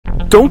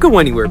don't go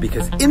anywhere,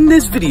 because in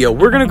this video,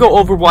 we're gonna go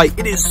over why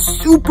it is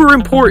super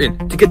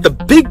important to get the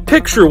big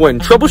picture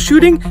when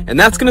troubleshooting, and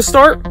that's gonna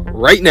start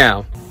right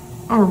now.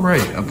 All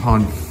right,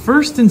 upon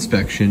first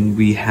inspection,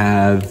 we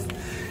have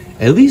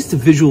at least a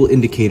visual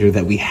indicator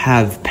that we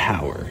have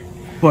power.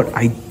 But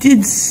I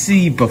did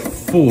see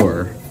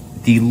before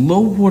the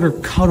low water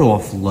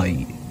cutoff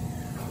light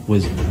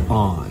was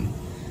on.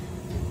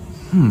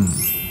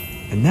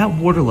 And that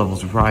water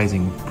level's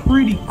rising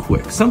pretty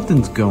quick.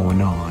 Something's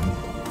going on.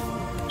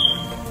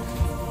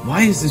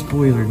 Why is this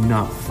boiler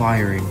not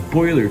firing?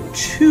 Boiler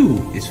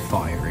 2 is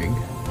firing,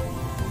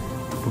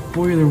 but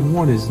boiler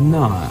 1 is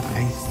not.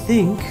 I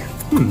think,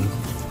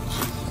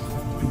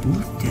 if we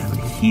look down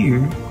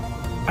here,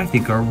 I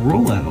think our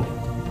rollout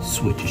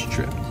switch is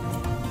tripped.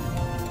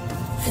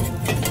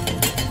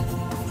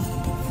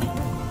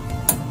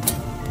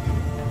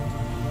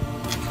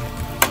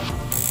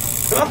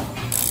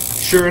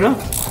 Sure enough.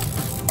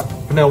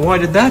 Now, why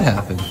did that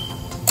happen?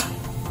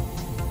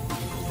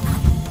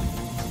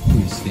 Let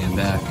me stand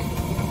back.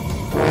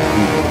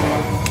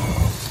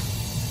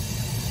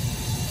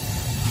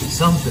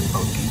 Something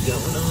funky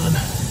going on.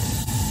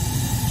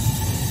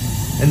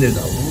 And there's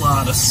a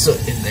lot of soot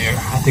in there.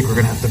 I think we're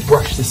gonna have to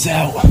brush this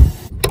out.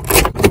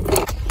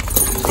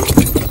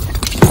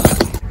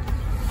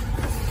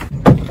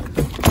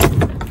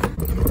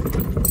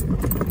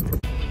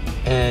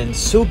 And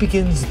so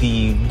begins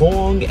the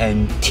long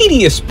and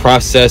tedious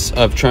process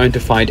of trying to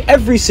find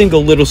every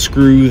single little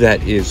screw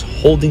that is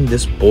holding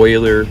this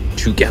boiler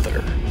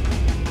together.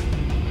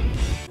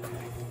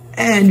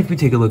 And if we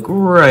take a look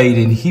right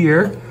in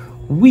here,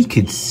 we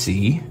could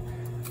see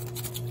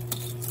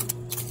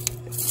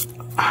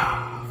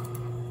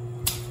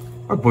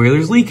our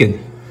boiler's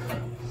leaking.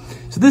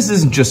 So this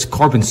isn't just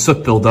carbon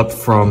soot buildup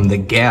from the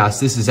gas.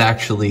 This is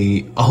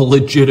actually a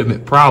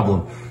legitimate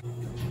problem.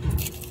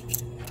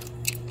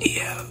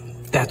 Yeah,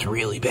 that's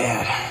really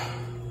bad.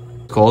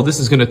 This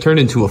is gonna turn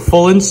into a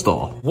full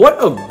install.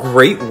 What a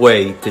great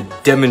way to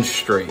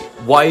demonstrate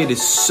why it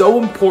is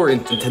so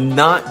important to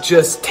not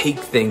just take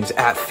things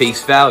at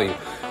face value.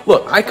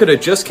 Look, I could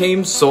have just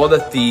saw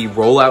that the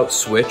rollout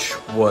switch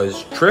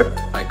was tripped.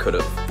 I could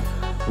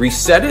have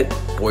reset it,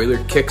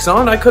 boiler kicks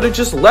on, I could have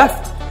just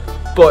left.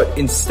 But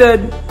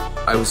instead,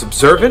 I was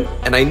observant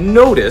and I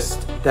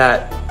noticed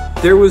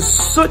that there was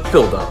soot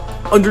buildup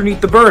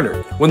underneath the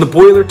burner. When the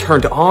boiler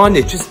turned on,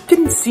 it just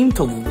didn't seem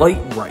to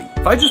light right.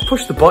 If I just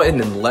pushed the button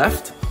and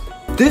left,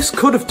 this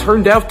could have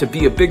turned out to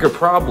be a bigger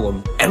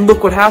problem. And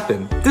look what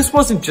happened. This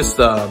wasn't just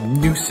a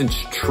nuisance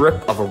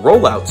trip of a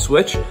rollout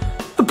switch.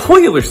 The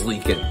boiler's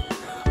leaking.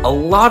 A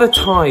lot of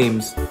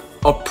times,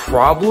 a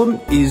problem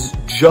is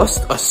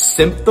just a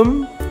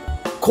symptom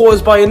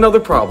caused by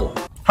another problem.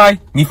 Hi,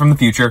 me from the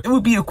future. It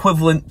would be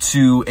equivalent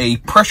to a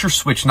pressure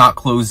switch not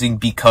closing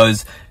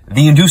because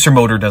the inducer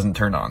motor doesn't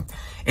turn on.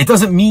 It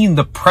doesn't mean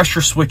the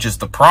pressure switch is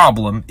the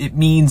problem. It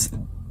means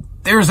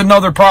there's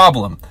another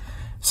problem.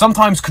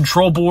 Sometimes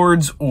control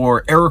boards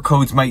or error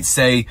codes might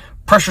say,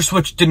 pressure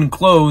switch didn't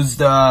close,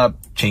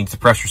 change the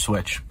pressure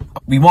switch.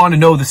 We want to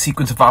know the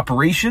sequence of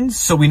operations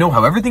so we know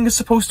how everything is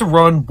supposed to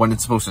run, when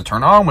it's supposed to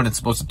turn on, when it's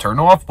supposed to turn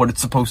off, what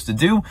it's supposed to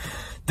do.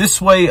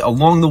 This way,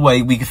 along the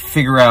way, we can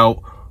figure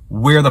out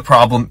where the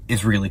problem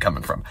is really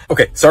coming from.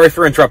 Okay, sorry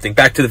for interrupting.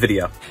 Back to the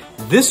video.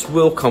 This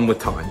will come with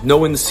time,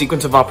 knowing the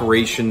sequence of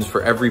operations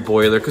for every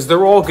boiler, because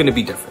they're all going to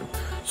be different.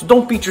 So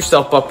don't beat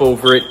yourself up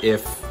over it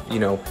if,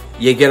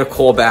 you get a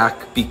call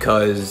back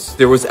because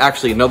there was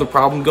actually another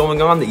problem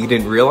going on that you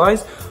didn't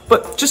realize.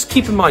 But just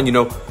keep in mind,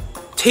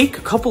 take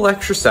a couple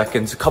extra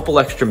seconds, a couple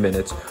extra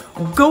minutes,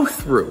 go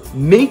through,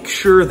 make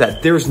sure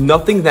that there's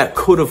nothing that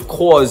could have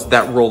caused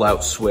that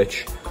rollout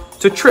switch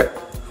to trip,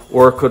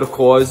 or it could have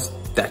caused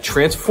that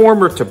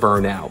transformer to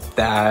burn out,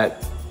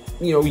 that,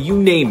 you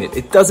name it,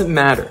 it doesn't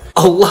matter.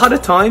 A lot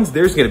of times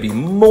there's gonna be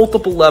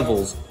multiple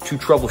levels to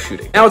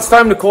troubleshooting. Now it's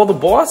time to call the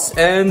boss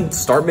and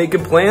start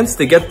making plans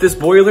to get this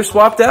boiler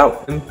swapped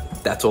out. And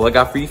that's all I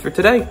got for you for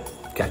today.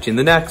 Catch you in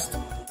the next.